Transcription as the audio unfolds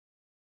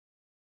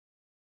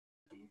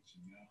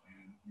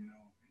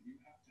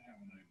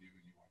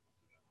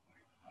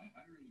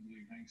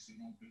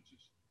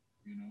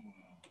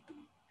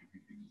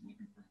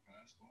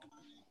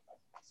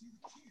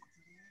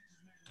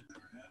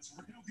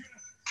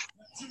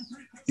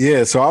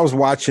Yeah, so I was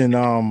watching.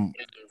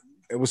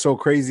 It was so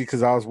crazy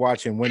because I was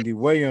watching Wendy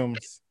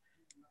Williams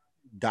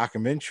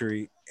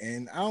documentary,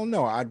 and I don't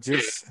know. I I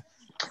didn't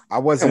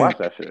wasn't. watch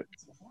that shit.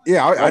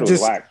 Yeah, I heard it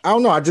was whack. I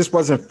don't know. I just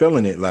wasn't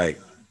feeling it. Like,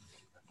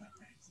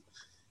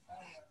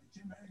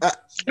 uh,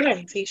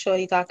 Yeah, see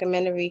Shorty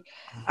documentary.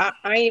 I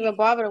ain't even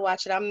bother to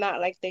watch it. I'm not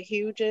like the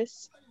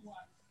hugest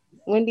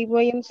Wendy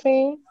Williams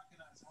fan.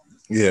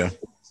 yeah.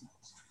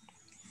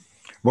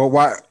 Well,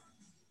 why,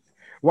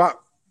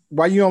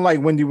 why you don't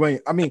like Wendy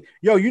Williams? I mean,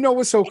 yo, you know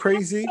what's so I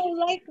crazy? don't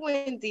like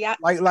Wendy.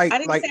 Like, I like,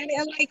 didn't say like, I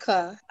didn't like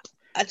her.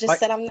 I just like.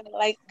 said I'm not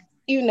like,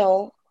 you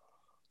know,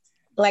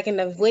 like in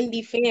the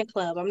Wendy fan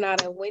club. I'm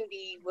not a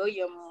Wendy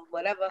William,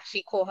 whatever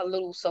she called her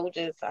little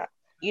soldiers.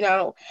 You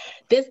know,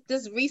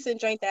 this recent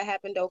joint that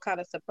happened though kind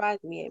of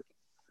surprised me.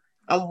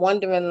 I'm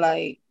wondering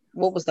like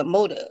what was the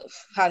motive?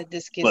 How did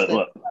this get But sent?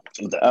 what?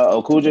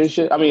 The Cool J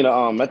shit? I mean,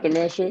 Method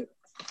Man shit?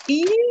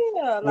 Yeah,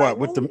 like What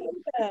with what the?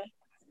 was that?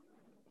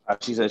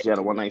 She said she had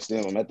a one night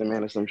stand with Method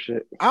Man or some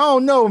shit. I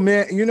don't know,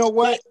 man. You know Like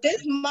what?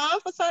 this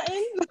month or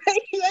something?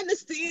 Like you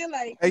understand?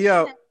 Like Hey, this shit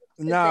yo, happened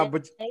nah, today.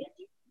 but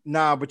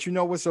nah, but you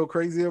know what's so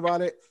crazy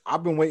about it?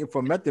 I've been waiting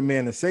for Method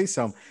Man to say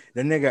something.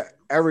 The nigga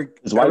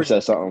His wife Eric,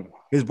 said something.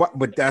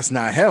 but that's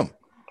not him.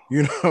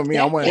 You know what I mean?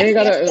 I That want. You ain't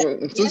yes gotta.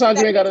 yes Sometimes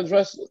you that ain't gotta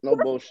dress no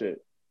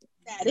bullshit.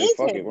 that Like is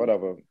fuck it, him.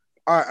 whatever.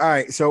 All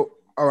right. So,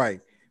 all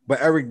right,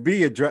 but Eric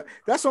B address.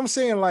 That's what I'm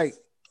saying. Like,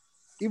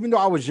 even though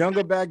I was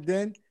younger back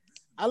then,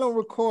 I don't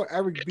recall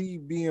Eric B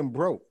being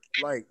broke.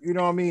 Like, you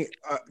know what I mean?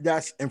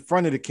 That's in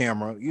front of the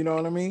camera. You know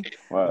what I mean?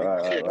 Right, Like,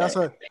 right, right,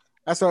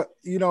 that's right.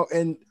 a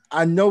and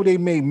I know they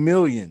made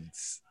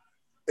millions,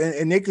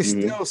 and they could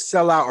Mm-hmm. still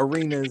sell out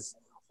arenas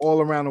all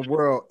around the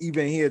world,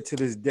 even here to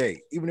this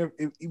day. Even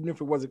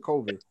if it wasn't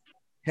COVID,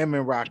 him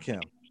and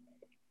Rakim.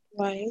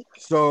 Right.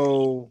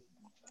 So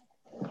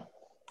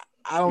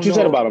I What don't you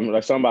said know. about him?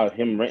 Like something about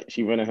him rent?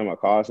 She rented him a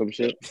car or some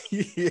shit.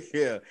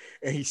 Yeah,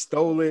 and he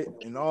stole it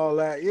and all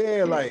that.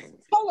 Yeah, like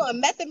Hold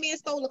on, Method Man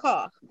stole the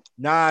car.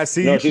 nah.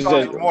 See, No, you she said.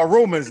 starting more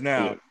rumors Yeah,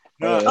 now.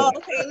 Nah, yeah. Oh,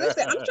 okay.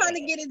 Listen, I'm trying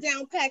to get it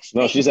down pack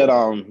No, straight. she said.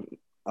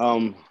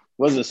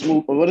 What's it?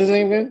 Smooth. What is his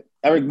name again?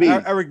 Eric B.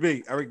 Eric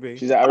B. Eric B.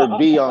 She said Uh, Eric uh,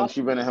 B. uh,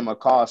 She rented him a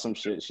car or some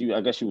shit.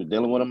 I guess she was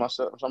dealing with him or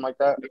something like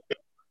that.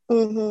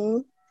 mm-hmm.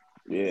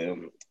 Yeah,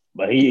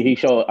 but he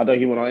showed. I thought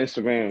he went on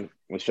Instagram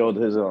and showed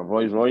his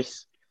Rolls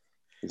Royce.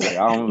 He's like,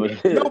 I don't No,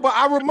 remember. but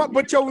I remember.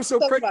 But yo, it was so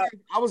Talk crazy. about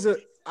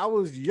I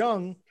was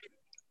young,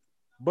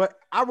 but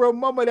I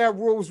remember that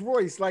Rolls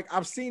Royce. Like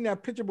I've seen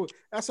that picture, but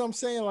that's what I'm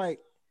saying. Like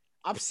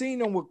I've seen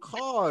them with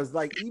cars.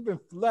 Like even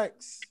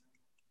Flex,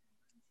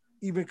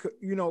 he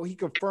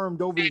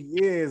confirmed over the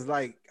years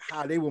like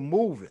how they were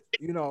moving.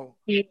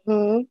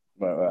 mm-hmm.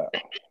 But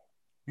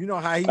You know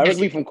how he Eric was.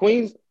 B from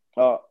Queens.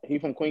 He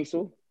from Queens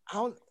too. I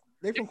don't.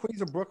 They from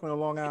Queens or Brooklyn or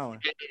Long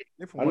Island.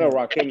 They from I one know of.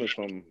 Rakim is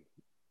from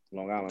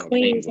Long Island or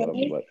Queens Queens, or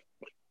whatever. right? But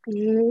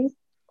Mm-hmm.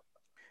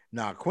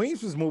 Nah,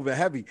 Queens was moving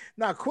heavy.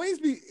 Nah, Queens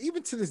be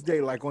even to this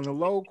day, like on the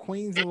low,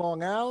 Queens and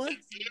Long Island,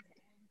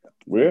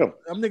 real,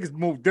 them niggas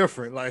move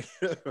different. Like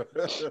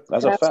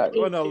that's a fact.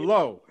 on the Absolutely.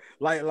 low,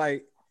 like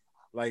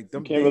You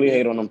them. can't really They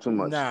hate on them too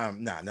much. nah,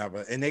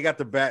 never. And they got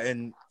the bat.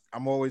 And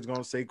I'm always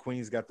gonna say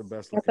Queens got the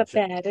best That's looking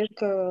the chick. baddest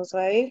girls,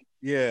 right?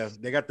 Yeah,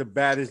 they got the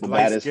baddest The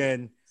light baddest.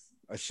 skin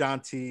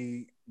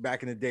Ashanti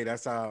back in the day.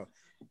 That's how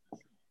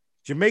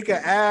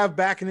Jamaica Ave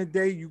back in the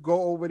day. You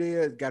go over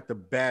there, it got the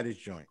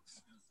baddest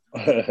joints,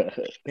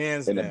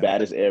 hands In the down.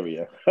 baddest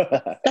area.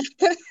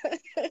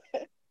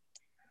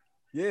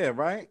 Yeah,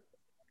 right.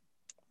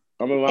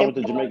 I remember when I And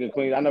went to Jamaica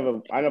Queens. I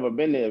never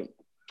been there.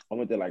 I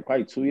went there like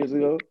probably 2 years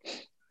ago.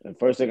 And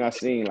first thing I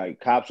seen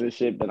like cops and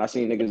shit. Then I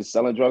seen niggas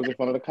selling drugs in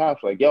front of the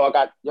cops. Like, I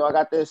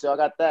got this, yo, I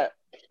got that.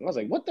 And I was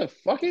like, what the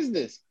fuck is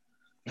this?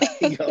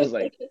 I was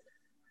like,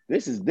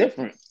 this is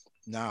different.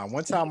 Nah,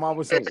 one time I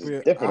was up This is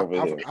there. different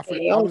over here. I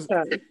forget. they I on was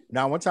time.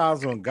 now one time I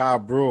was on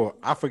God Brewer.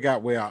 I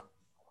forgot where.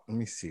 Let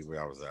me see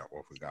where I was at.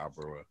 What for God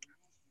Brewer?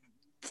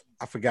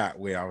 I forgot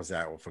where I was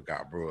at. What for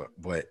God Brewer?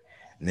 But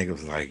nigga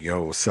was like,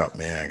 "Yo, what's up,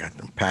 man? I got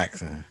them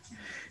packs." And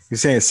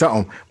he's saying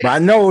something, but I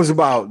know it was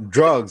about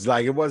drugs.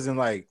 Like it wasn't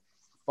like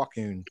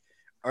fucking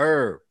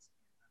herb.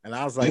 And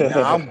I was like,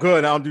 "Nah, I'm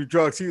good. I don't do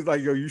drugs." He was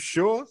like, "Yo, you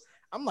sure?"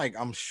 I'm like,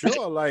 "I'm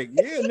sure." Like,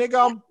 yeah,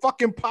 nigga, I'm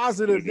fucking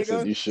positive, Nigga said,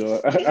 nigga. you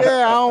sure?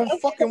 Yeah, I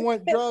don't fucking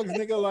want drugs,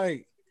 nigga.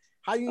 Like,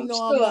 how you I'm know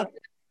I'm sure. not?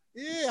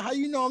 Yeah, how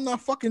you know I'm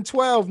not fucking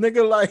 12,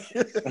 nigga? Like,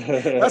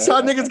 that's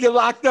how niggas get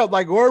locked up.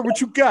 Like, word,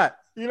 what you got?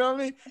 You know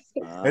what I mean?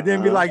 And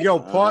then be uh-huh. like, yo,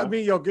 pardon Uh-huh.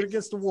 me, yo, get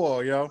against the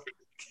wall, yo.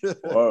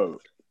 Whoa.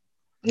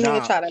 He gonna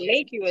Nah, try to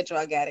make you a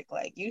drug addict.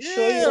 Like, you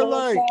sure you yeah, don't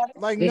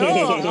have like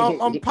no,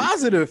 I'm That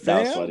positive, was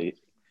fam. funny.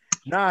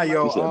 Nah, it? He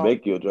yo, said,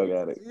 make you a drug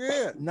addict.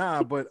 yeah,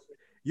 nah, but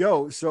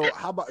yo, so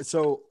how about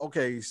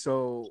okay,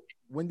 so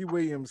Wendy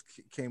Williams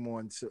came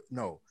on to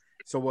no,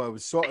 so what it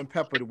was Salt and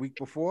Pepper the week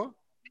before.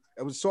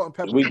 It was Salt and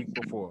Pepper Week week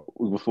before.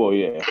 Before,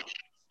 yeah.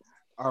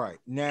 All right.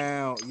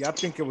 Now, y'all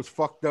think it was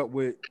fucked up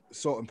with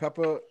Salt and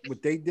Pepper,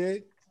 what they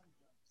did?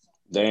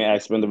 They ain't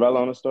asked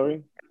Spinderella on the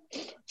story.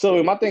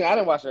 So my thing, I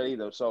didn't watch that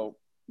either. So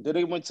did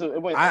they went to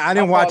it went? I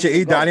didn't watch it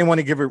either. I didn't want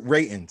to give it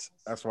ratings.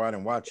 That's why I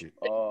didn't watch it.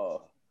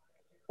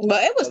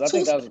 But it was I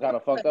think that was kind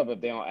of fucked up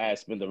if they don't add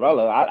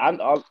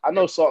Spinderella. I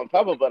know Salt and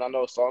Pepper, but I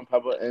know Salt and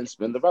Pepper and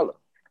Spinderella.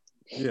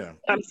 Yeah.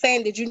 I'm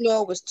saying, did you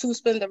know it was 2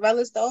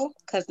 Spinderellas though?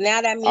 Because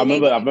now that means I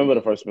remember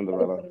the first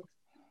Spinderella.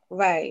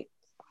 Right.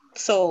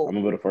 So I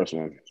remember the first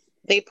one.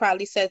 They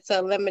probably said to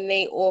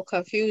eliminate all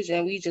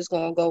confusion, we just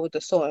gonna go with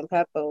the Salt and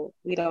Pepper.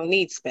 We don't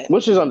need Spin.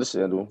 Which is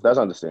understandable. That's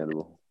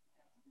understandable.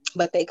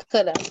 But they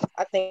could have.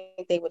 I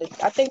think they would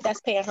have. I think that's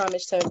paying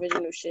homage to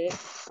original shit.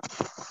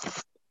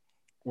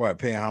 What?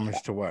 Paying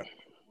homage to what?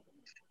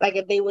 Like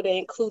if they would have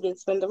included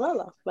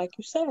Spinderella, like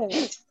you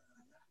said.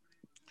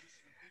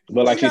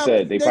 But like she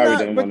said, they probably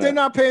didn't want to. But they're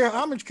not paying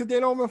homage because they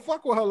don't even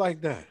fuck with her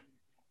like that.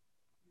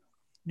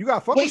 You got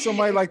to fuck with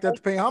somebody like that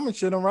to pay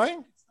homage to them, right?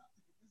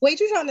 Wait,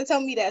 you trying to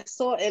tell me that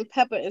Salt and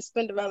Pepper and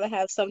Spinderella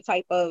have some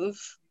type of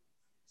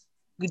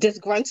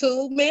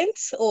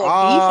disgruntlement or beef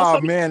or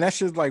something? Man, that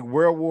shit's like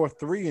World War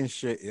III and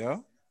shit, yeah.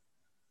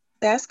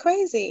 That's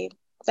crazy.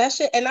 That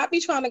shit, and I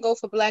be trying to go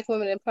for Black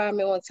women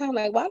empowerment all the time.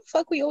 Like, why the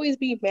fuck we always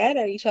be mad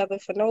at each other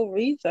for no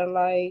reason?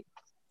 Like,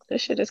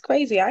 this shit is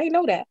crazy. I didn't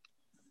know that.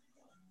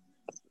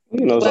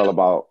 You know, it's all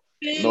about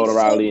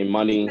notoriety and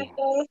money.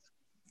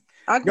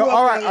 Yo,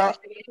 all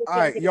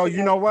right. Yo,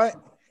 you know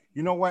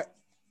what?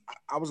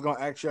 I was gonna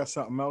ask you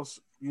something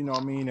else. You know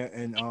what I mean?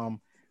 And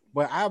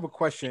but I have a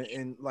question,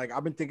 and like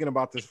I've been thinking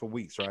about this for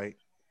weeks, right?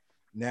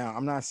 Now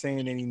I'm not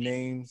saying any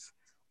names,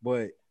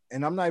 and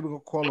I'm not even gonna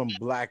call them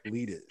Black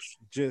leaders.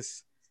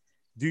 Just,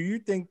 do you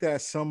think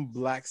that some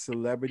Black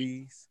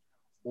celebrities,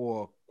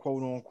 or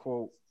quote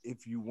unquote,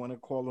 if you want to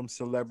call them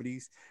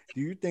celebrities,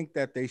 do you think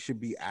that they should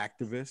be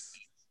activists?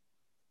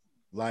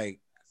 Like,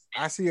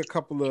 I see a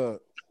couple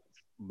of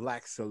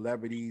Black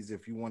celebrities,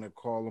 if you want to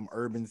call them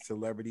urban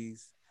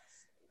celebrities,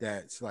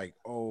 that's like,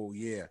 oh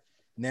yeah.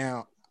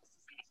 Now,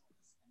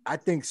 I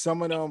think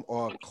some of them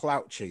are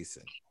clout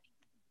chasing.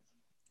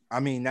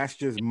 I mean, that's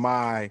just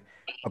my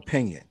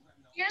opinion.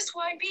 Yes,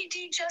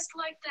 YBD, just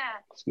like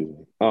that. Excuse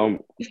me.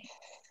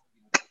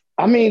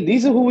 I mean,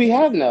 these are who we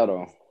have now,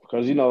 though,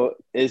 because you know,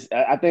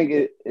 I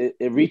think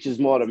it reaches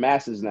more the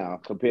masses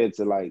now compared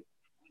to like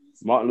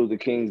Martin Luther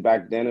King's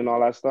back then and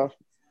all that stuff.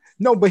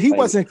 No, but he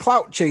wasn't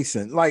clout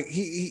chasing. Like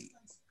he.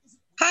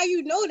 How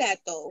you know that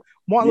though?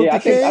 Martin Luther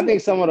King? I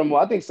think some of them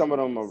are.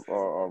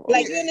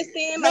 Like, you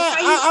understand? Like,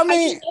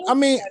 I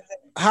mean,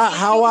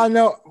 how I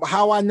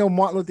know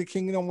Martin Luther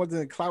King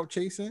wasn't clout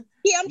chasing?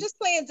 Yeah, I'm just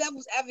playing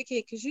devil's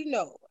advocate because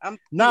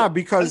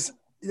because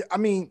I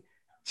mean,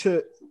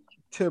 to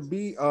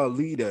be a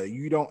leader,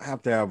 you don't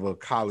have to have a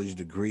college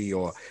degree,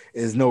 or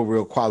there's no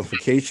real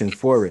qualifications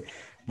for it.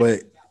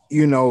 But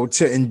you know,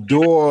 to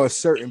endure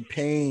certain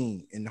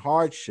pain and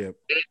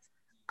hardship,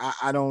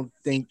 I don't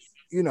think,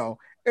 you know,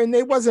 and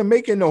they wasn't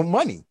making no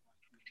money.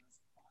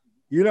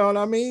 You know what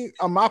I mean?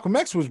 Malcolm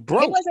X was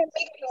broke. They wasn't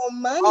making no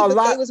money,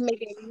 but they was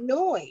making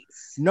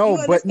noise.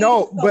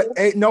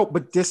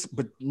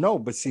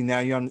 But see, now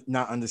you're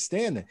not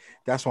understanding.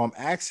 That's why I'm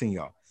asking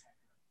y'all.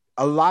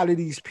 A lot of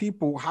these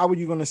people, how are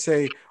you going to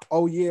say,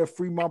 oh yeah,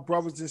 free my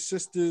brothers and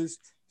sisters,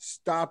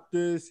 stop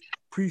this,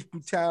 police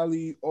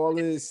brutality, all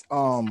this,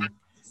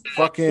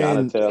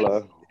 fucking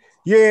Taylor.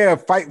 Yeah,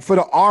 fight for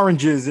the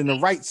oranges and the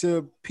rights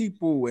of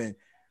people, and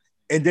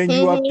then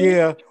you up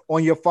there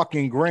on your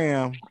fucking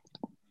gram,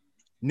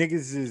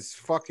 niggas is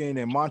fucking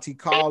in Monte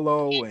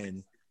Carlo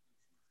and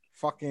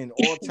fucking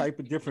all type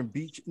of different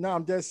beach. No,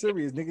 I'm dead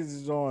serious. Niggas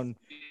is on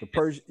the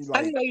Persian.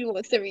 Like, I know you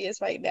were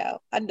serious right now.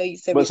 I know you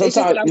serious. But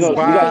sometimes you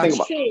gotta think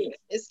about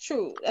it's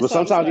true. But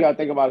sometimes you gotta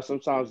think about it.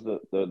 Sometimes the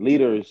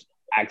leaders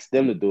ask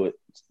them to do it.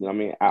 You know what I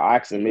mean, I'll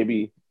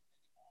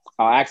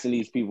ask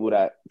these people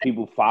that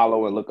people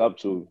follow and look up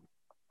to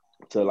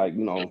like,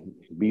 you know,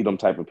 be them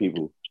type of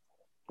people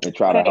and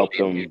try to help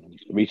them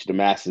reach the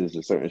masses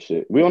and certain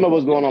shit. We don't know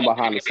what's going on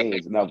behind the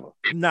scenes, never.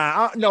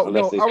 No.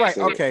 All right,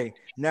 okay.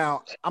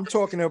 Now I'm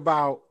talking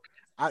about,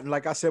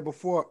 like I said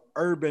before,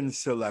 urban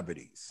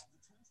celebrities.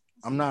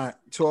 I'm not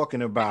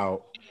talking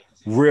about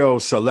real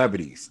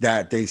celebrities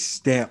that they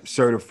stamp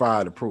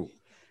certified approved.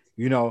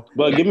 You know.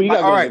 But give me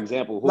an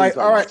example. Who like,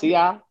 all right,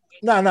 T.I.?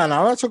 No. I'm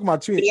not talking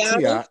about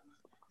T.I.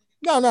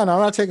 No, I'm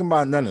not talking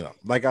about none of them.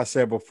 Like I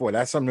said before,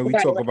 that's something that we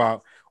talk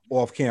about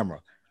off camera.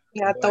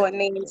 Yeah, throwing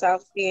names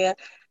out there.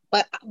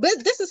 But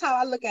this is how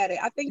I look at it.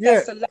 I think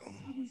that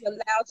celebrities are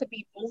allowed to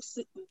be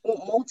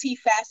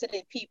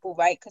multifaceted people,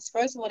 right? Because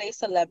first of all, they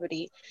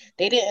celebrity.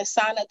 They didn't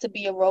sign up to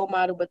be a role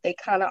model, but they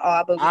kind of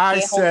are. But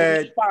I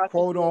said,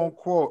 quote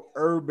unquote,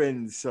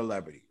 urban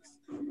celebrities.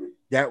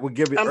 That would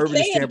give it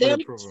urban stamp of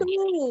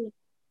approval.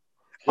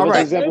 All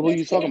right, example, who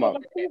you talking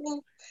about?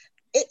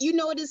 You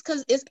know, it is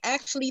because it's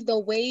actually the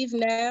wave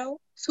now.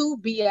 to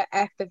be an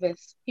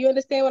activist. You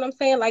understand what I'm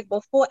saying? Like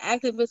before,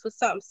 activist was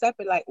something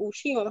separate. Like, oh,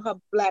 she on her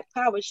Black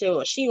Power shit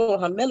or she on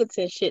her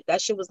militant shit.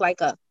 That shit was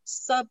like a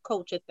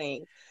subculture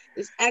thing.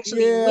 It's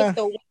actually with Yeah.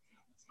 the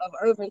of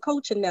urban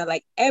culture now.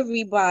 Like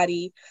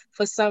everybody,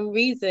 for some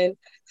reason,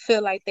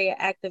 feel like they're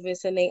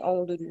activists in their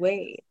own little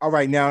way. All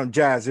right, now,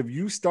 Jazz, if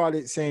you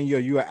started saying, yo,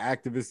 you're an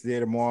activist there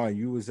tomorrow and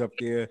you was up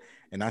there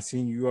and I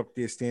seen you up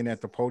there standing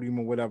at the podium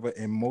or whatever,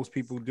 and most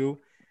people do,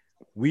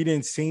 we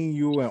didn't see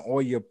you and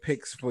all your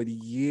pics for the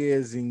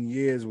years and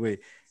years with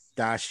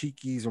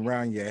dashikis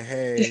around your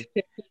head.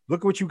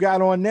 Look what you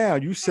got on now.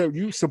 You said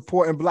you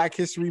supporting Black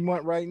History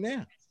Month right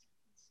now.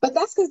 But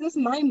that's because it's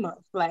my month.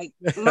 Like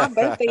my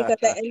birthday's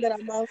at the end of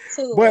the month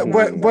too. But And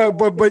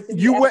I'm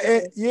you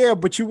wouldn't, yeah,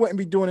 but you wouldn't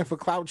be doing it for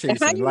clout and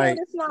how chasing. you know Like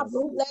it's not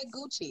bootleg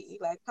Gucci?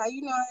 Like how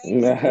you know I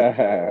ain't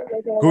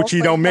just on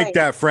Gucci don't first make night?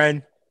 that,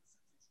 friend.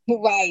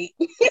 Right.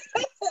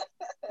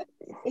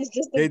 It's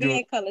just the They do.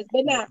 band colors.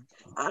 But now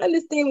I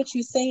understand what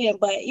you're saying,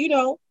 but you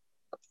know,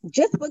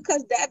 just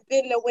because that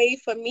been the way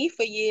for me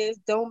for years,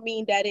 don't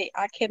mean that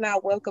I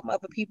cannot welcome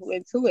other people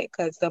into it.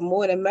 Cause the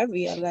more the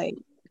merrier. Like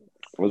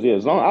Well, yeah,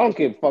 as long I don't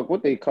give a fuck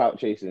what they clout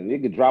chasing. They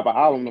could drop an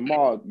album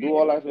tomorrow, do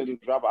all that shit,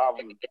 and drop an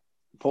album,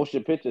 post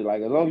your picture.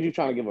 Like as long as you're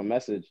trying to give a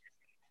message,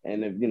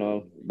 and if you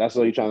know that's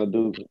all you're trying to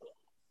do,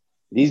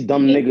 these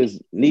dumb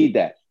niggas need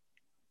that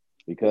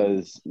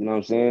because you know what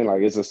I'm saying.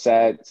 Like it's a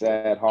sad,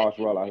 sad, harsh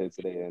world out here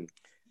today, and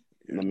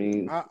you know what I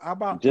mean, How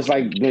about just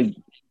like when,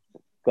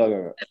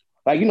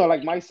 like you know,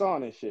 like my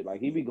son and shit. Like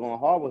he be going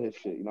hard with his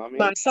shit. You know what I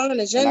my mean? son in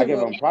And I give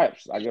general. him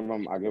props. I give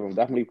him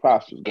definitely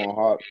props for going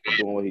hard, for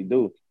doing what he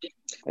do.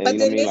 And But you know what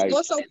then I mean? there's Like,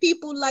 also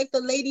people like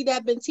the lady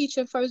that been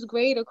teaching first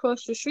grade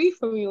across the street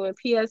from you in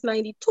PS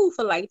 92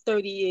 for like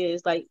 30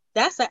 years. Like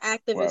that's an right,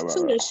 activist right,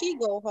 too, right. and she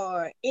go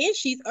hard. And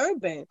she's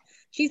urban.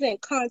 She's in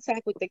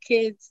contact with the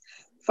kids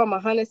from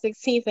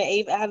 116th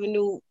and 8th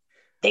Avenue.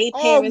 They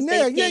oh parents,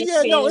 they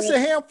yeah. No, it's a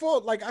parents.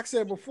 handful. Like I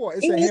said before,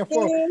 it's You a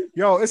handful. understand?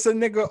 Yo, it's a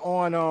nigga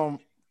on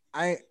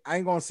I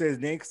ain't gonna say his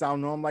name because I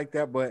don't know him like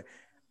that, but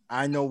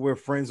I know we're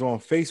friends on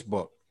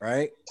Facebook,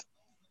 right?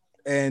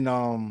 And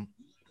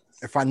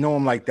if I know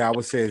him like that, I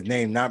would say his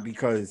name, not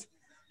because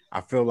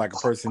I feel like a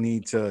person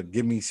need to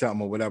give me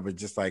something or whatever.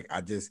 Just like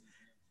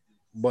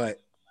but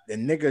the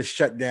nigga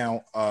shut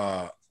down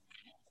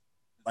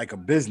like a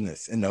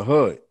business in the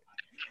hood.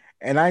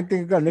 And I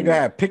think the nigga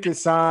had picket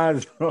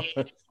signs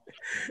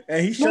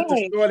and he shut the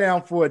Right. store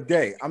down for a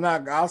day.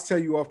 I'll tell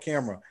you off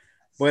camera.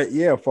 But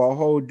yeah, for a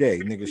whole day,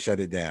 nigga shut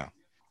it down.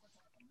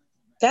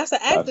 That's an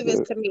That's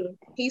activist it. to me.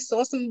 He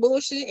saw some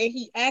bullshit and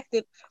he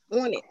acted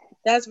on it.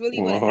 That's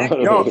really what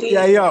an Yo, activist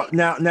yeah, is. yo.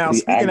 Now He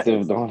speaking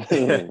active, don't. of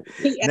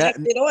He now,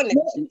 acted on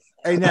it.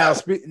 hey,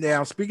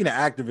 now speaking of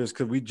activists,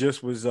 because we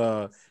just was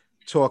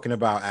talking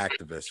about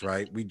activists,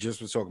 right? We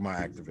just was talking about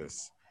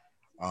activists.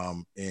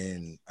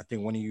 And I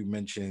think one of you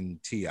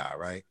mentioned T.I.,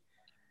 right?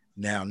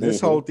 Now,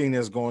 this whole thing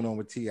that's going on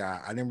with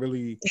T.I., I didn't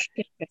really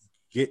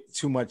get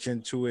too much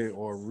into it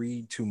or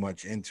read too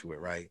much into it,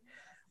 right?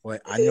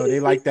 But I know they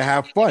like to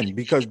have fun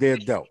because they're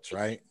adults,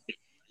 right?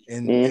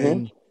 And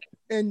and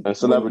And when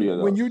celebrity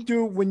adults. you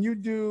do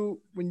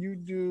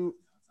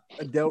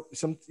adult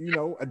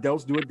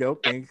adults do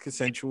adult things,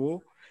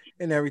 consensual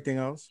and everything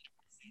else.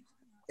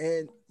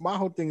 And my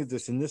whole thing is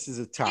this, and this is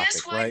a Guess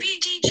topic, why right?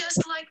 BD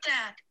just like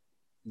that?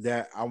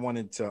 That I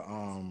wanted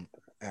to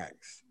ask.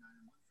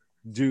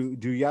 Do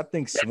y'all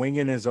think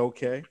swinging is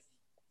okay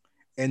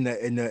in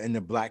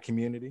the black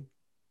community?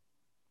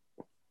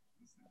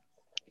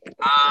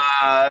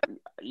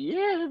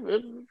 Yeah,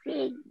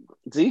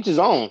 to each his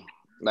own.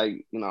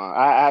 Like you know,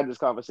 I had this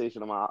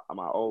conversation on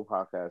my old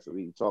podcast that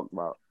we talked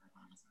about.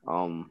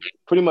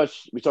 Pretty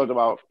much we talked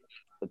about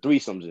the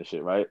threesomes and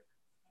shit, right?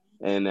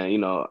 And you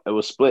know, it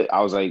was split.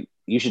 I was like,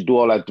 you should do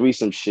all that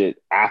threesome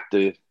shit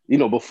after, you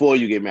know, before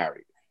you get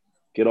married.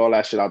 Get all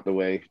that shit out the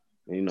way,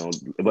 you know.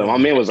 But my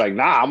man was like,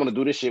 nah, I'm gonna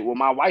do this shit with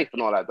my wife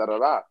and all that, da da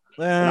da.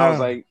 And I was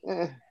like,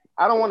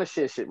 I don't want to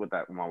share shit with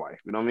my wife.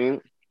 You know what I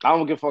mean? I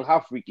don't give a fuck how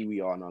freaky we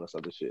are and all this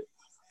other shit.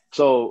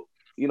 So,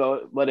 you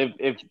know, but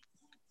if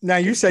now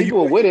you say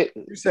people are with it,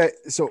 you said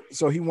so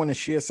he want to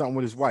share something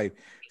with his wife.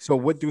 So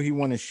what do he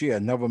want to share?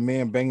 Another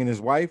man banging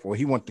his wife, or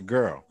he want the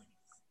girl?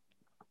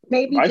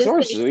 Maybe vice just the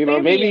versa. You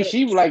know, maybe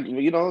she experience. like,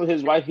 you know,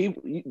 his wife.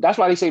 That's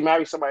why they say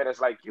marry somebody that's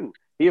like you.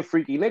 He a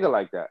freaky nigga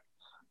like that.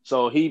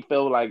 So he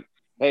felt like,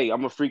 hey,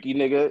 I'm a freaky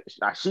nigga.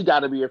 She got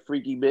to be a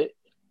freaky bit,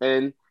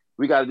 and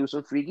we got to do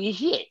some freaky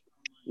shit.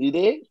 You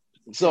did?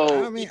 I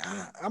So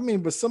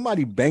mean, but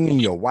somebody banging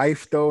your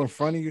wife though in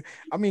front of you.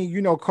 I mean,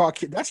 you know,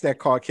 that's that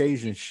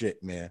Caucasian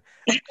shit, man.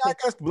 I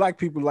guess black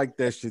people like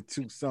that shit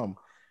too. Some,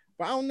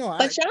 but I don't know.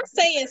 But y'all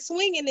saying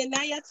swinging and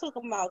now y'all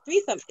talking about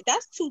threesome.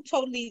 That's two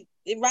totally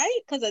right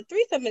because a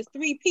threesome is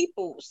three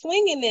people.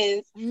 Swinging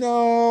is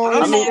No, I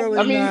I'm it's mean,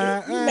 really married,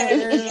 not. you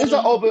it's married.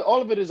 an open.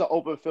 All of it is an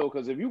open field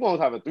because if you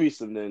gonna have a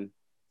threesome, then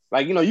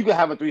like you know you could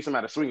have a threesome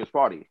at a swingers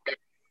party,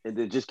 and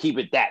then just keep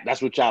it that.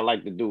 That's what y'all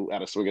like to do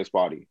at a swingers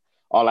party,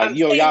 or like I'm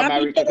you know saying y'all I be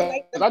married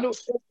feeling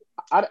because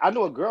like I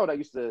knew a girl that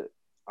used to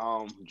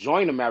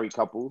join a married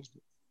couple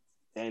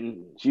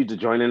and she used to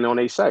join in on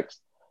their sex.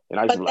 And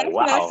I used to But be like,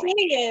 that's not wow.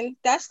 saying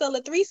that's still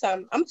a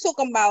threesome. I'm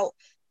talking about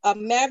a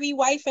married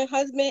wife and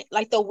husband,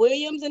 like the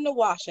Williams and the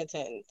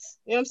Washingtons.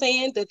 You know what I'm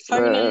saying? The Yeah,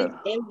 Turners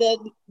and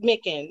the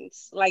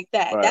Mickens, like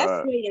that. right, That's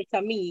right. swinging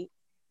to me,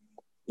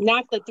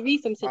 not the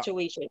threesome Uh,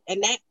 situation.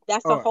 And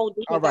that's a all whole all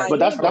different right,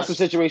 But all that's right. the dynamic.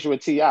 situation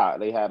with Ti.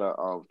 They had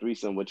a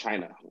threesome with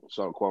China,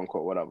 so quote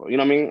unquote whatever. You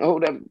know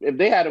what I mean? If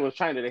they had it with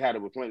China, they had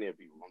it with plenty of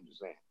people. I'm just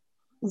saying.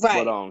 But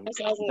Right. That's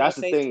what I was gonna that's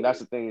the say thing. That's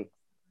too. the thing.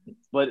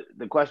 But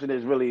the question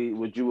is really,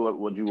 would you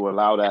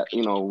allow that?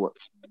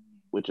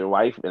 With your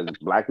wife and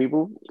black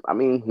people? I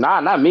mean,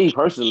 not me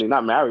personally,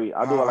 not married.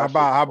 I do all that shit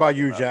How before I about get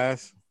you, married.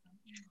 Jazz?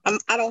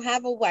 I don't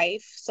have a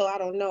wife, so I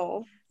don't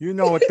know. You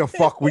know what the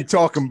fuck we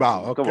talking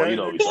about, Come on, you okay?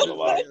 know what we talking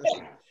about.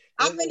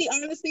 I really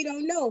honestly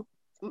don't know.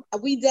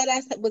 We dead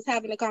ass was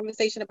having a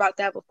conversation about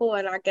that before,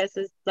 and I guess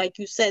it's like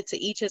you said, to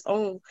each his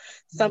own.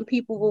 Some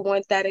people will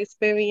want that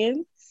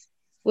experience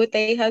with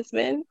a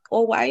husband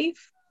or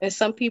wife, and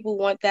some people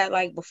want that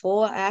like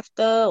before,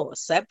 after, or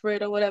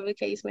separate, or whatever the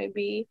case may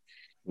be.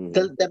 Hmm.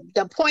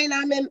 The point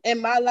I'm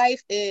in my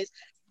life is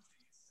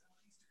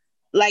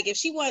like if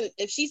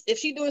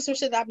she doing some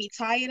shit I be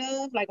tired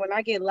of, like when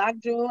I get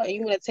lockjaw and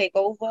you want to take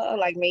over,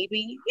 like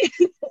maybe.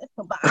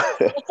 But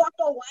if I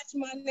go watch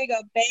my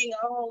nigga bang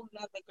a whole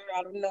another girl,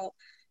 I don't know.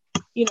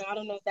 I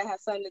don't know if that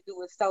has something to do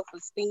with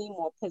self-esteem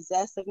or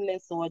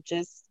possessiveness or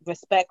just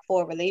respect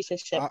for a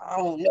relationship. Uh, I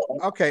don't know.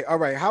 okay, all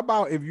right. How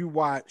about if you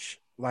watch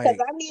Because like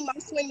I need my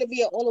swing to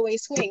be an all the way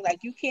swing. Like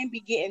you can't be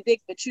getting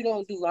dick, but you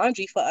don't do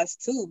laundry for us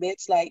too,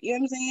 bitch. Like, you know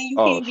what I'm saying? You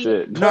Oh can't be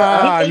shit.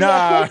 nah, getting your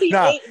nah, pussy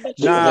nah, ate, but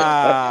you don't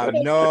nah,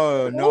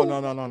 no, no, move. no,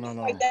 no, no, no,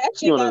 Like no. that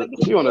she shit on gotta a be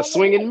she on a all the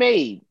swinging way.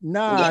 maid.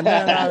 Nah, nah, nah,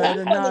 Yeah, nah,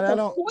 because nah, it's that a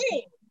don't,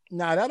 swing.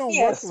 nah, that don't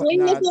Yeah, work. swing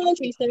this Nah,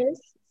 laundry,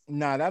 sis.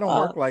 nah, that don't Uh,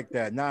 work like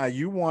that. Nah,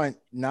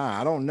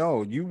 I don't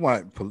know. You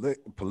want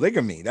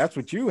polygamy. That's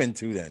what you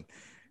into then.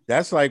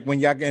 That's like when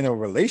y'all get in a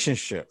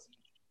relationship.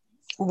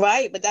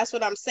 right, but that's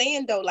what I'm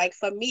saying though. Like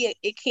for me,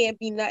 it can't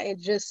be nothing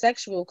just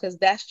sexual because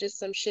that's just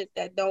some shit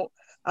that don't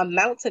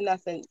amount to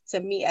nothing to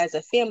me as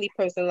a family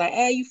person. Like,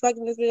 hey, you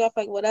fucking this bitch, I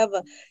fuck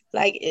whatever.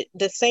 Like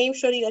the same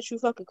shorty that you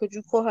fucking, could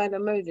you call her an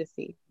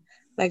emergency?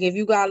 Like if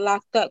you got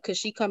locked up, could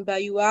she come bail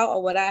you out,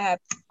 or would I have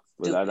to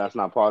But do it? that's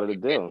not part of the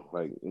deal.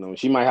 Like,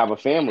 she might have a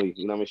family.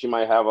 I mean, she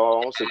might have her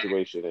own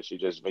situation, and she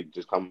just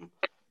come,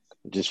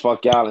 just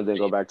fuck y'all, and then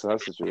go back to her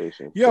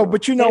situation. Yo, So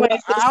but you They know might what? say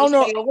I she don't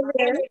know. stay over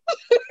there.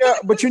 Yeah,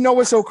 but you know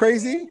what's so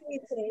crazy?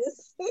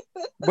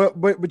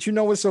 But you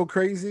know what's so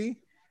crazy?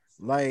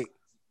 Like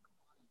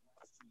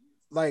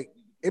like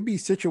it be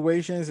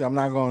situations. I'm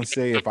not gonna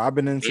say if I've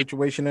been in a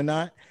situation or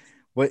not,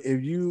 but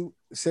if you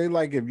say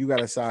like if you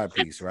got a side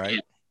piece, right?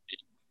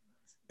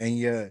 And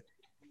you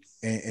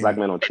black and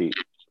men don't cheat.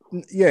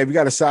 yeah, if you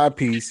got a side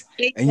piece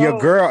They and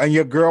don't.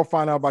 your girl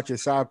find out about your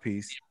side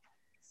piece,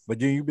 but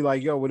then you be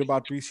like, yo, what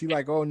about three? She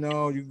like, oh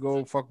no, you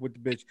go fuck with the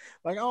bitch.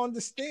 Like, I don't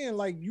understand.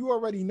 Like, you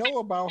already know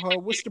about her.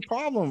 What's the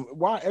problem?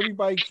 Why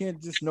everybody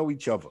can't just know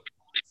each other?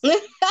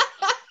 Because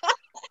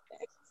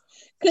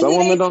Some it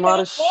women ain't don't know how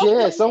to start off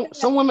shit. like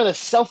Some that. women are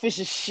selfish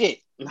as shit.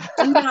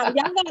 Nah,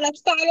 y'all gotta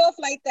start off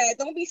like that.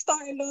 Don't be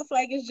starting off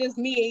like it's just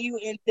me and you,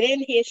 and then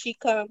here she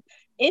come.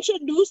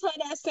 Introduce her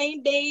that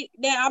same day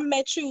that I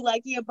met you.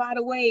 Like, yeah, by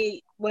the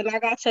way, when I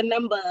got your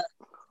number,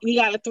 we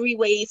got a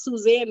three-way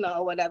Susanna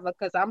or whatever,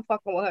 because I'm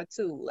fucking with her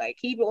too. Like,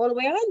 keep it all the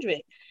way 100.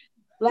 And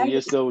Like,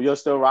 you'll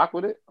still rock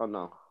with it or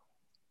no?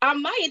 I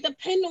might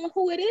depend on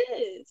who it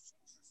is.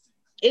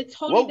 It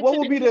totally What depends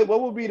would be on the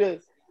what would be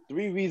the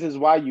three reasons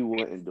why you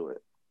wouldn't do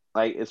it?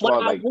 Like, as why far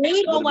as I like, would would or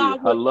it be why I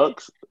her wouldn't.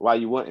 looks? Why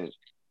you wouldn't?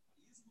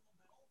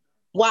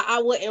 Why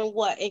I wouldn't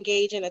what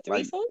engage in a Like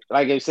threesome?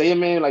 like if say a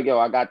man like, yo,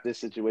 I got this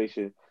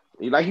situation.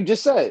 Like you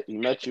just said, he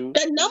met you,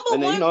 The number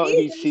and then one he's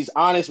reason she's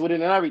honest with it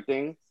and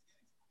everything.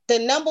 the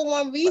number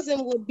one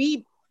reason would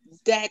be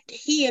that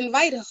he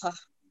invited her.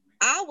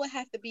 I would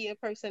have to be a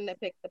person to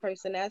pick the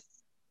person that's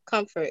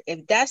comfort.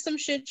 If that's some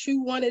shit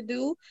you want to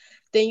do,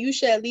 then you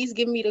should at least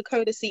give me the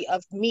courtesy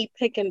of me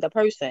picking the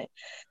person.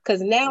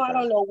 Because now I Okay.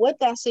 don't know what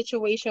that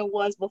situation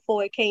was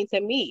before it came to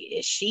me.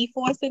 Is she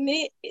forcing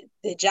it?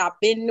 Did y'all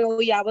been know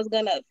y'all was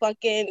gonna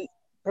fucking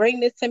bring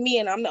this to me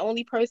and I'm the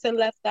only person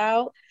left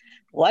out?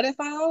 What if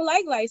I don't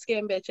like light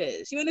skinned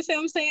bitches? You understand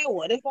what I'm saying?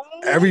 What if I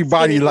don't like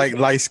Everybody skinny like bitches?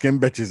 light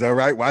skinned bitches. All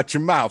right, watch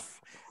your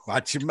mouth.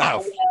 Watch your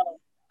mouth. Well,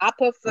 I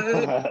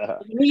prefer Wa-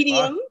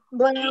 medium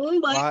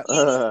brown, but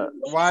All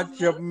Watch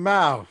your whatever.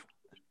 mouth.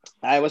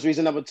 right, what's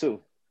reason number two?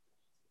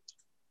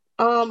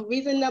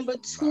 Reason number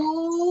Mouth.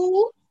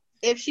 two,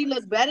 if she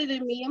look better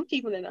than me, I'm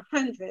keeping it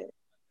 100.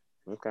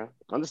 Okay,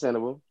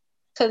 understandable.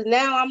 Cause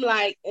now I'm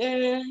like,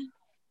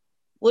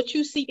 what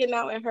you seeking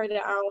out in her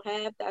that I don't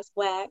have? That's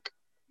whack.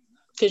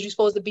 Cause you're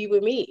supposed to be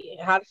with me.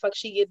 How the fuck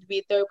she get to be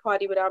a third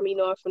party without me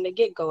knowing from the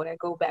get go? That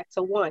go back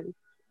to one.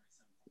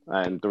 All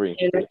right, and three.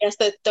 And I guess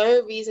the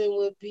third reason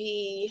would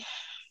be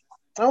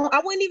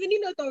I wouldn't even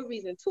need no third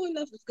reason. Two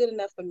enough is good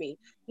enough for me.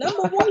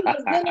 Number one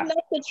was good enough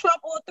to trump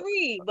all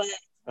three, but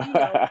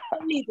I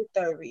need the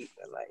third reason.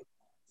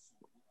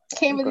 Like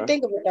Can't really Okay.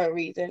 think of a third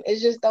reason.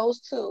 It's just those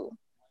two.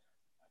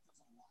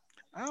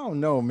 I don't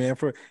know, man.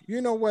 For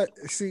you know what?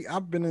 See,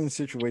 I've been in a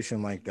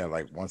situation like that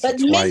like once or But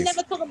men twice,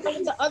 never talk about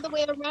it the other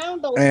way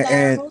around, though, and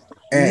and Styles.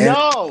 and,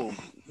 No,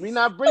 we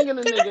not bringing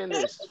a nigga in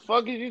this.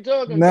 Fuck is you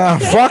talking nah,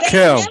 about? fuck They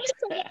him. never talk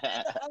about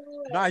it the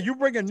other Nah, way. you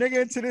bring a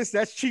nigga into this,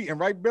 that's cheating,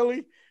 right,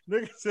 Billy?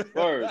 Nigga,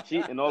 Word,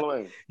 cheating all the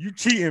way. you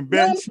cheating,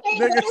 No, I'm bench.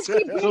 saying, what if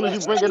she Nigga, As soon bring as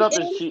a you bring it shorty up,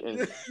 it's in?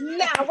 cheating.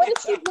 Nah, what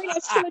if she bring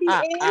a shorty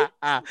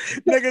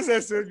in? nigga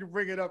said, so you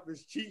bring it up,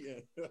 it's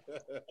cheating.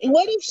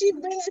 What if she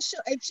bring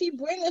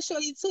a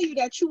shorty to you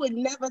that you would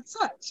never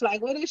touch?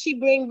 Like, what if she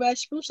bring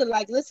Rasputia?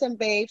 Like, listen,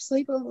 babe,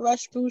 sleeping with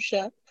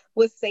Rasputia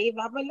would save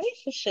our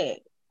relationship.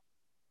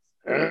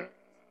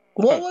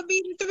 What would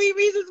be the three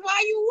reasons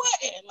why you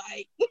wouldn't?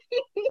 Like,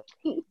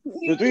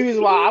 The three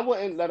reasons why I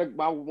wouldn't let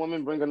my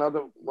woman bring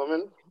another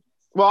woman.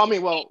 Well, I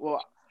mean,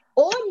 well,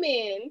 or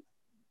men.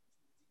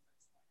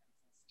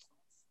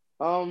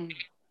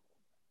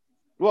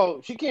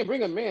 well, she can't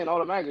bring a man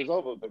automatically. It's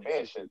over the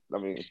man shit. I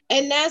mean,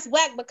 And that's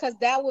whack because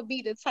that would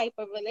be the type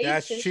of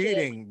That's relationship.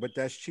 cheating, but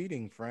that's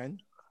cheating,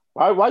 friend.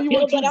 why you No,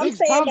 want but two I'm dicks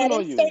saying pounding that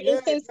on it's you? certain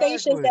Yeah,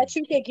 sensations exactly. that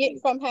you can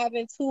get from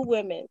having two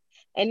women.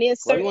 And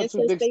there's Why you certain want two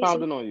dicks sensations.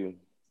 pounding on you?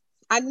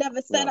 I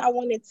never said No. I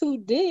wanted two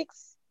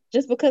dicks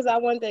just because I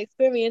wanted the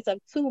experience of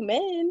two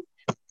men.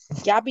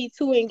 Y'all be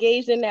too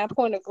engaged in that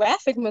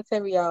pornographic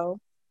material.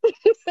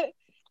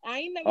 I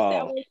ain't never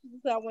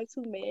said I want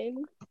two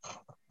men.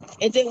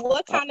 And then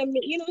what kind of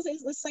men? You know,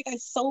 it's like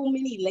so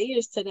many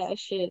layers to that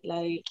shit.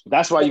 Like,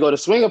 That's why you go to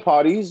swinger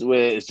parties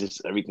where it's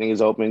just everything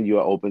is open. You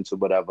are open to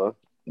whatever.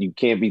 You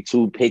can't be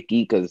too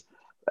picky because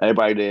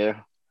everybody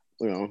there,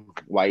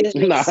 white. it's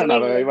just Not swinging.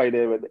 everybody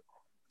there,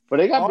 but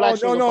they got Oh black no,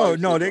 swinger no,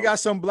 parties no! too, They though. got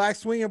some black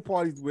swinging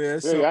parties where Yeah,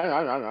 so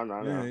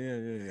yeah.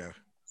 yeah.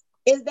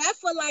 Is that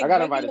for like I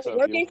got regular invited to a few.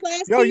 working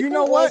class Yo, you people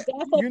know or is what?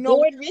 that for You know,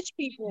 bored rich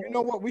people? you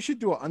know what? We should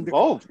do an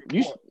undercover. Both.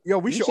 You Yo,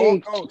 we you should all seen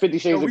go. 50 Yo,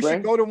 Shades of we should Grey?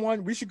 go to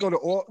one. We should go to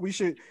all. We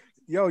should.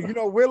 Yo, you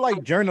know we're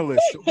like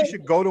journalists. So we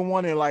should go to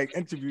one and like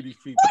interview these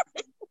people.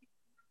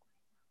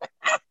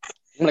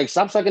 I'm like,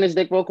 stop sucking his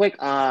dick real quick.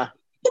 Why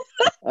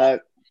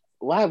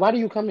do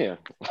you come here?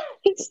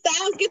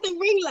 Styles, get the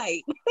ring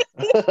light.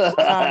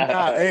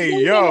 Nah. Hey,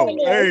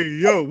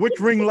 yo. Which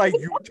ring light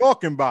you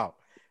talking about?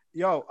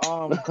 Yo,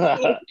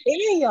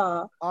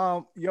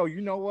 yo,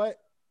 you know what?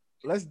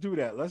 Let's do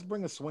that. Let's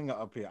bring a swinger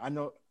up here. I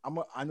know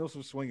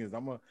some swingers.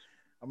 I'm a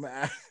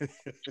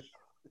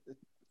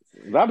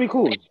That'd be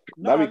cool.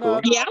 That'd be cool.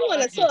 Yeah, I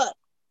want to talk.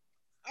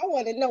 I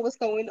want to know what's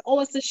going on. Oh,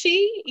 it's a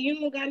she. You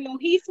don't got no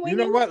he swinging.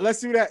 You know what?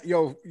 Let's do that.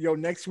 Yo,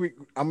 next week.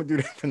 I'm gonna do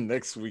that for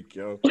next week,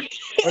 yo.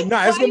 But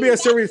nah, it's gonna be a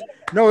serious.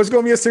 No, it's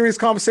gonna be a serious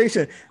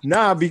conversation.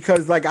 Nah,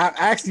 because like I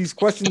asked these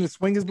questions to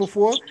swingers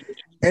before,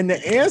 and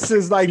the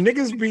answers like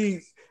niggas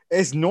be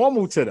it's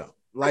normal to them.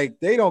 Like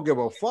they don't give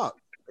a fuck.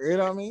 You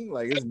know what I mean?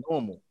 Like it's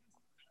normal.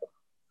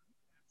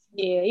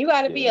 Yeah, you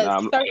got to be Yeah,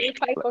 a nah, certain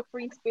type of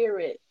free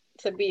spirit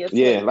to be a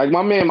yeah, swinger. like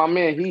my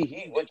man,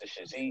 he with the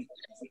shits.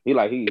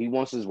 He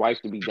wants his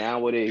wife to be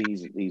down with it.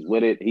 He's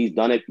with it. He's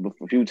done it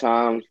a few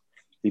times.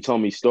 He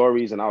told me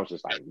stories, and I was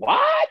just like,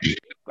 what?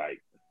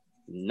 Like,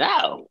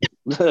 no.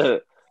 I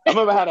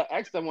remember I had an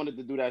ex that wanted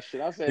to do that shit.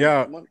 I said,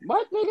 Yeah.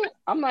 what, nigga?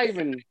 I'm not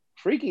even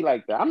freaky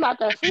like that. I'm not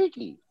that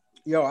freaky.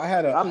 Yo,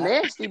 I'm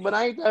nasty, but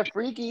I ain't that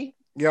freaky.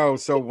 Yo,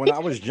 so when I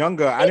was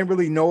younger, I didn't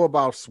really know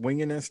about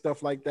swinging and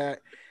stuff like that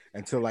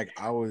until like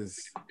I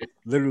was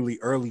literally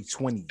early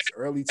 20s.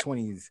 Early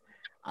 20s,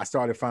 I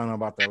started finding out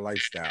about the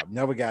lifestyle.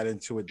 Never got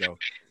into it though.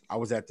 I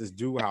was at this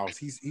dude house.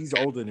 He's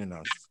older than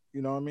us.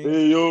 You know what I mean?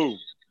 Hey, yo.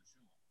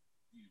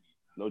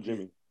 No,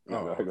 Jimmy.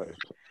 Oh, No,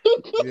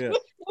 yeah.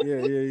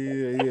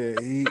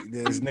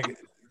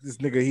 This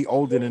nigga, he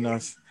older than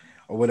us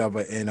or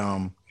whatever.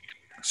 And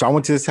so I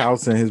went to his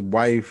house and his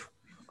wife.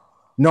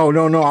 No.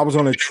 I was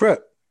on a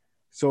trip.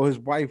 So his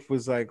wife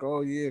was like,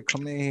 "Oh yeah,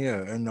 come in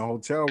here in the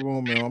hotel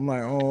room," and I'm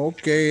like, "Oh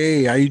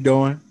okay, hey, how you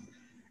doing?"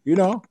 You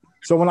know.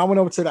 So when I went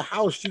over to the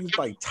house, she was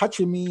like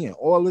touching me and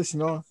all this,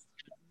 and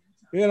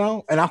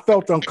I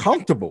felt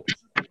uncomfortable.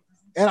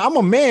 And I'm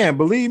a man,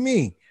 believe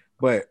me,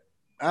 but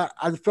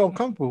I felt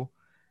comfortable.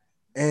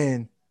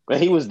 And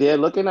he was there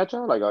looking at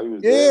y'all, like, oh, he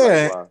was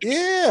there. Like, wow.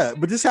 Yeah.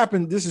 But this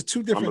happened. This is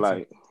two different. I'm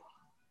like,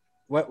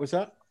 what's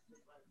that?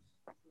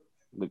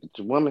 Look at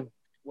your woman.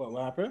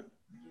 What happened?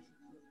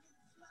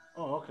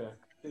 Oh, okay.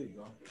 There you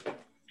go.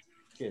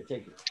 Here,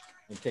 take it.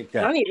 And take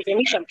that. I need to give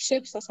me some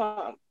chips or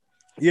something.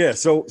 Yeah,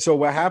 so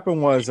what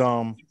happened was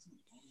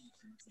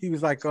he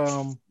was like,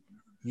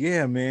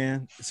 yeah,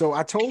 man. So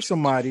I told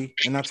somebody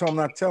and I told him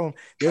not to tell him.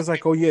 They was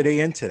like, oh yeah, they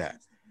into that.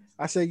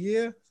 I said,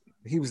 yeah.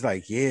 He was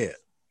like, yeah.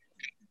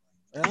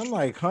 And I'm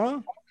like, huh?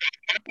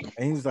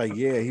 And he was like,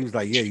 yeah. He was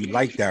like, yeah, you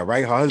like that,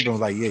 right? Her husband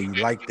was like, yeah, you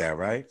like that,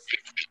 right?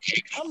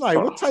 I'm like,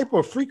 what type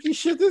of freaky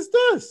shit is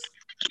this?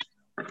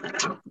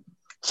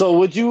 So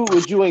would you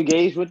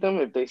engage with them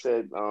if they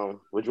said,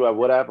 would you have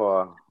WhatsApp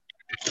or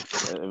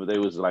if they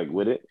was like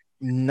with it?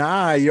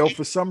 Nah, yo,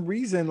 for some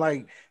reason,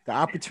 like the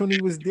opportunity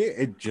was there.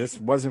 It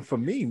just wasn't for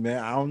me,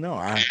 man. I don't know.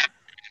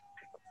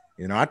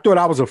 You know, I thought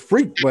I was a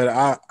freak,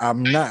 but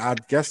I'm not.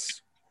 I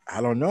guess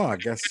I don't know. I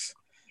guess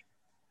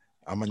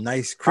I'm a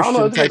nice I don't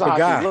know. It Christian depends type on of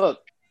how she guy. look.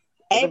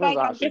 It depends Everybody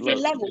on how got she different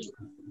look. levels.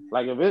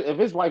 Like if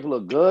his wife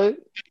look good,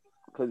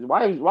 because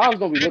wives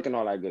don't be looking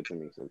all that good to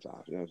me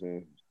sometimes. You know what I'm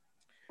saying?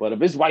 But if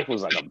his wife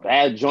was like a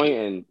bad joint,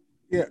 and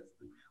Yeah,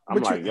 I'm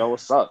but like, yo,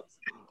 what's up?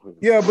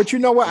 but you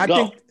know what? Let's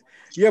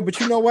go. But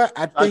you know what?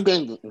 I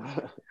think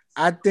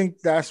I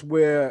think that's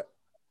where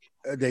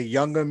the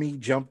younger me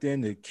jumped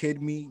in, the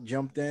kid me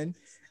jumped in,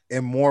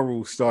 and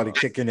morals started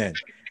kicking in.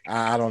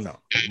 I don't know.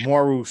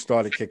 Morals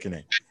started kicking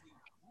in.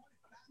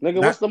 nigga,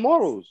 Not, what's the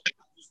morals?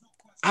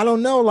 I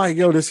don't know. Like,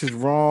 yo, this is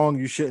wrong.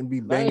 You shouldn't be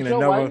That ain't banging your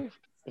another. wife.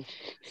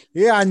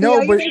 Yeah, I Yo,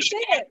 know, you but didn't say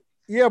it.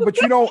 yeah,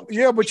 but you don't.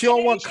 Yeah, but you don't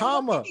It want ain't your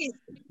karma. wife.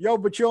 Yo,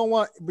 but you don't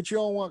want. But you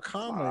don't want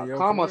karma. Yo, for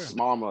Karma real.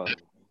 mama.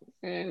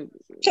 Man,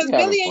 Because we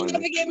having Billy ain't fun.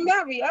 never get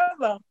married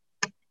ever.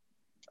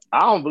 I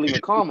don't believe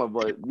in karma,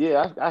 but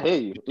yeah, I hear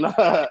you.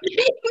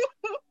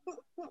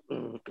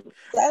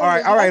 That All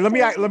right, was all right.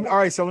 my All point.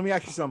 right. So let me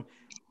ask you something.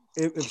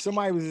 If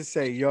somebody was to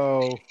say,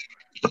 "Yo,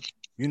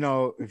 you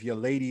know, if your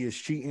lady is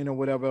cheating or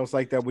whatever else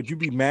like that," would you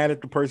be mad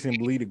at the person and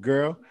believe the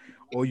girl,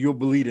 or you'll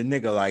believe the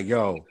nigga like,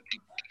 "Yo,"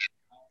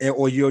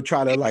 or you'll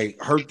try to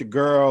like hurt the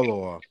girl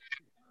or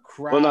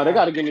Well, no, they cry?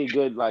 got to give me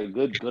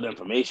good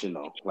information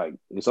though. Like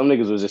some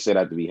niggas would just say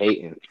that to be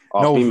hating,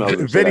 or No females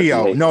would say that to be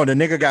video. hating. No, the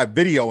nigga got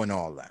video and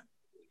all that.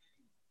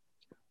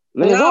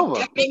 Niggas No, over.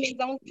 black women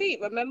don't cheat,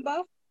 remember?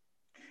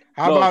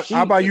 No,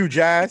 How about you,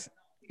 Jazz?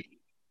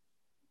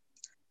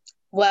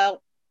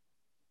 Well,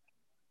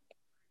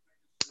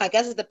 I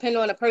guess it depends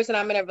on the person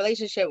I'm in a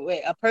relationship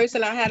with. A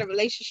person I had a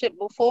relationship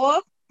before,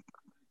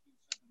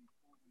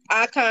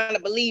 I kind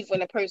of believe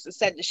when a person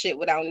said the shit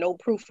without no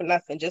proof or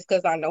nothing, just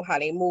because I know how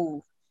they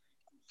move.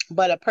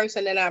 But a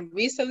person that I'm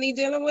recently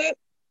dealing with,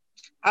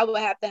 I would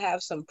have to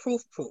have some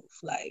proof,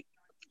 like,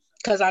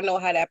 because I know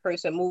how that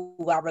person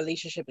move. Our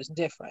relationship is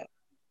different.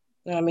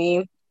 You know what I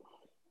mean?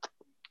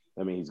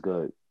 I mean, he's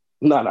good.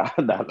 No.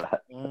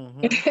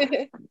 Mm-hmm.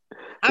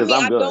 I mean,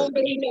 I'm I good. don't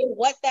really know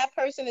what that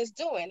person is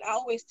doing. I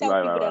always tell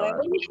people that, like,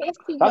 Right. let me trust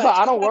too That's much.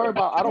 why I don't worry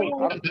about.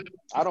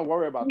 I don't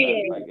worry about that.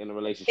 Yeah, Like in the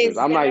relationships,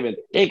 I'm not even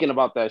exactly. thinking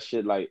about that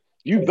shit. Like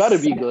you better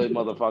be good,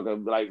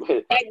 motherfucker. Like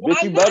Like,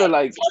 bitch, why you not? better You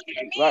like talking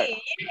to right,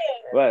 me?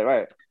 Yeah.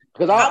 right.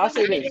 Because I I would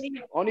say never this.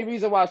 really. Only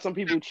reason why some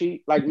people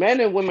cheat, like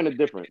men and women are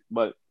different,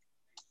 but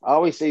I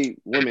always say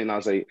women. I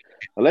say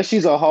unless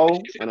she's a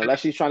hoe and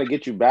unless she's trying to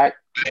get you back,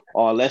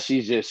 or unless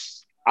she's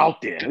just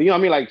out there. You know what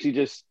I mean? Like she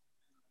just,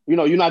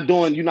 you're not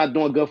doing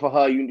good for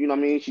her. You know what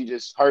I mean? She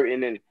just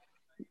hurting and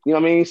you know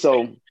what I mean.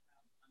 So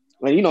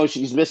and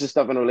she's missing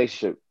stuff in a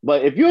relationship.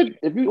 But if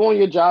you on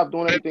your job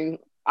doing everything,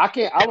 I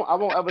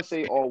won't ever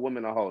say all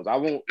women are hoes. I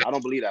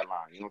don't believe that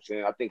line. You know what I'm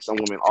saying? I think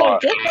some women So are.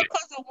 just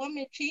because a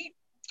woman cheat,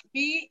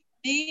 they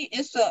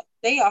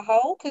a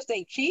hoe because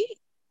they cheat.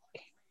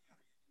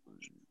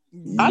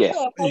 I Yeah.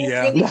 thought hoes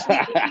Yeah. really cheat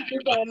because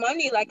people got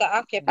money like an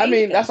I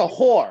mean, occupation. that's a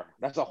whore.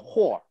 That's a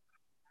whore.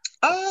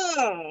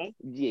 Oh,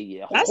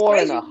 Yeah. that's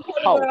Whore and crazy. a You call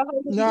a hoe. girl a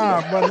hoe because she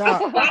Nah, cheat. but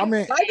nah. Why? I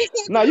mean, Why you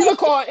can't Now do you can that?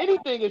 call her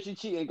anything if she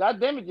cheating. God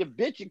damn it, you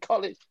bitch. You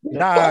call it the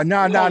nah, fuck.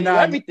 nah, You nah, calling you nah,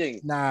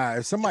 everything. nah.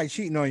 If somebody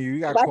cheating on you, you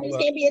gotta Why call you her.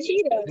 can't be a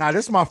cheater Nah,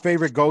 this is my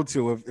favorite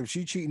go-to. If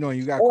she cheating on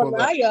you, you gotta or call her.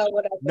 liar or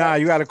Nah, whatever?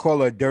 you gotta call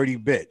her a dirty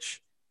bitch.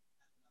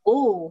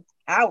 Ooh,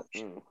 ouch.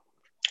 Mm.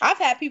 I've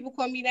had people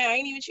call me that. I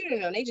ain't even cheating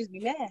on them. They just be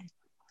mad.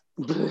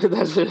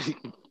 That's really...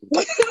 I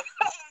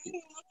ain't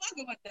even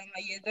talking about them.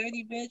 Like, yeah,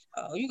 dirty bitch.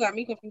 Oh, you got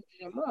me confused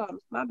with your mom.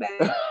 My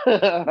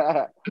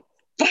bad.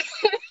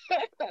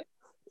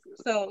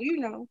 So,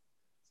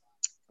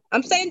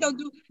 I'm saying though,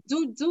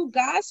 do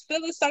guys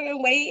feel a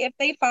certain way if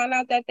they find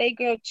out that they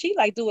girl cheat?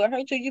 Like, do it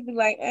hurt you? You be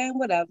like,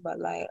 whatever.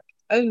 Like,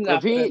 I'm if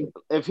not he feeling.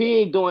 if he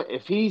ain't doing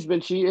if he's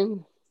been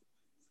cheating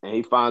and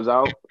he finds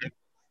out,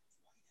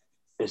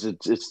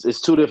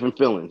 it's two different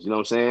feelings. You know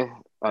what I'm saying?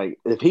 Like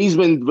if he's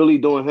been really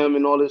doing him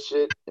and all this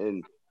shit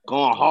and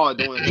going hard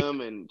doing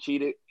him and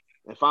cheated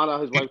and found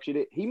out his wife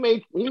cheated, he may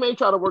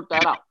try to work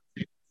that out.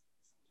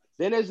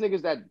 Then there's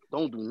niggas that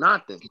don't do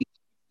nothing.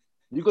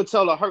 You could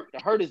tell the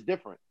hurt is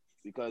different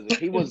because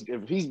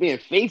if he's being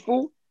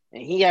faithful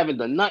and he haven't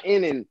done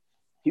nothing and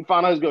he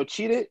found out his girl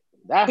cheated,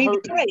 that He's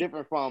hurt is right.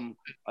 different from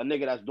a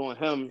nigga that's doing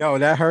him Yo,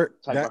 that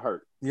hurt. type of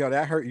hurt.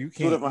 That hurt. You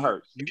Two can't different eat.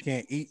 hurts. You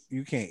can't eat.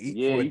 You can't eat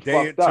Yeah, for a you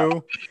day or fucked up.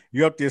 two.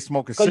 You up there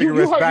smoking Cause you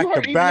cigarettes hurt back to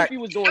even if back. he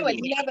was I doing would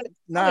you. never. I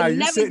Nah, would you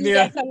never sitting do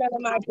there. that to none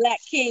of my black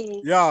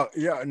kings. Yo,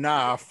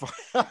 nah.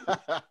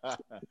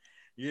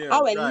 Yeah,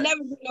 I would right. never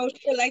do no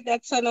shit like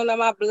that to none of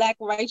my black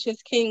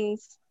righteous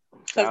kings.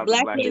 Shout Because out to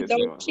black Black men History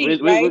don't Month. cheat, We,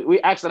 we, right?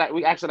 we asked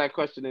that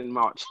question in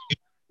March.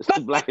 It's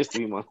the Black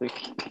History Month.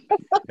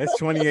 That's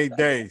 28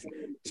 days.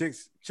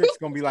 Chicks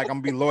gonna be like, I'm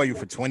gonna be loyal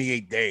for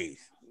 28 days.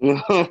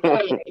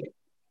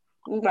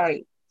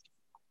 Right.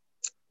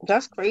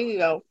 That's crazy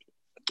though.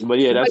 But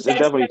yeah, But it's that's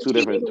definitely not two cheating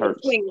different in the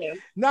hurts. swinging.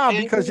 Nah,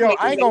 And because you yo, make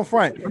I it ain't gonna make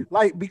front. sense.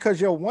 Like,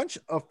 because yo, once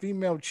a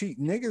female cheat,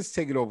 niggas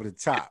take it over the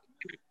top.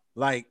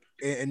 Like,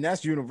 and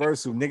that's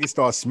universal. Niggas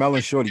start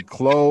smelling shorty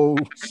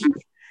clothes.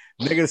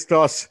 Niggas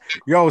starts,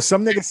 yo,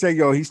 some niggas say,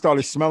 yo, he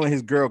started smelling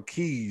his girl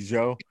keys,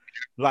 yo.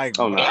 Like,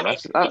 Oh no,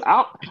 what?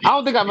 I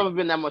don't think I've ever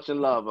been that much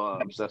in love,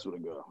 obsessed with a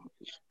girl.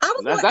 I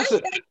was gonna That's ask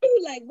it. that too.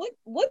 Like,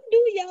 what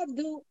do y'all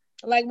do?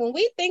 Like when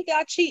we think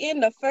y'all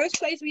cheating, the first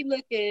place we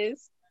look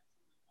is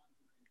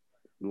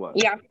What?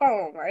 y'all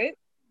phone, right?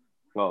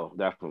 Oh,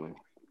 definitely.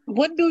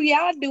 What do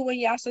y'all do when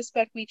y'all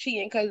suspect we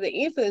cheating? Because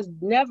the answer is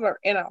never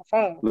in our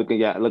phone.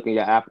 Looking at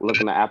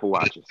Apple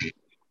Watches.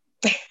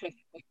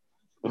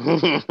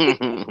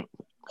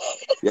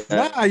 Yeah.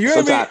 Nah, you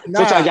ain't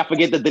Sometimes y'all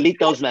forget to delete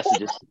those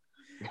messages.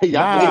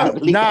 Y'all forget to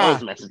delete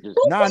those messages.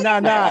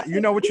 Nah.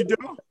 You know what you do?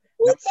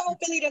 Who told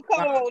Billy to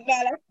call?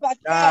 Nah, that's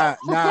fucked up.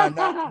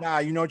 Nah.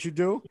 You know what you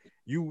do?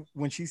 You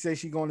when she says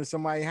she going to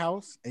somebody's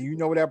house and you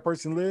know where that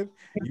person live,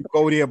 you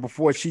go there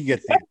before she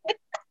gets there.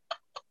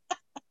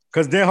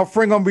 Cause then her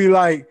friend gonna be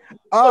like,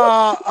 come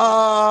on,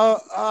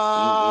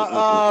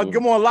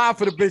 live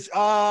for the bitch.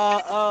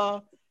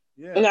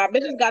 Yeah. Nah,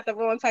 bitches got the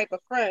wrong type of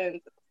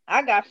friends.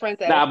 I got friends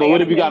that Nah, but say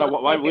what I'm if you in gotta my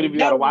what if fucking you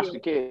gotta watch W. the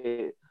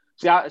kid?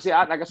 See,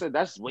 like I said,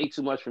 that's way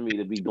too much for me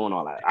to be doing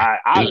all that.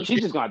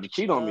 She's just gonna have to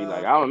cheat on me.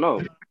 Like I don't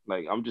know.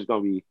 Like I'm just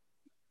gonna be.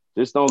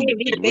 Just don't Yeah,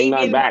 be bring baby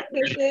nothing in the back. house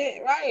and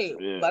shit. Right.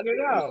 Yeah. Bug it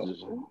out.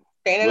 Just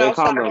Standing wear a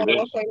outside condom, on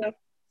bitch.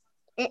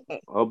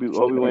 Hope you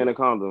wearing a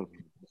condom.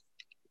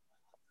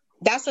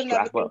 That's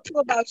another Strap thing up. too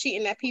about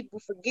cheating that people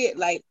forget.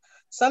 Like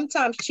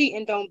sometimes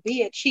cheating don't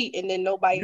be a cheat and then nobody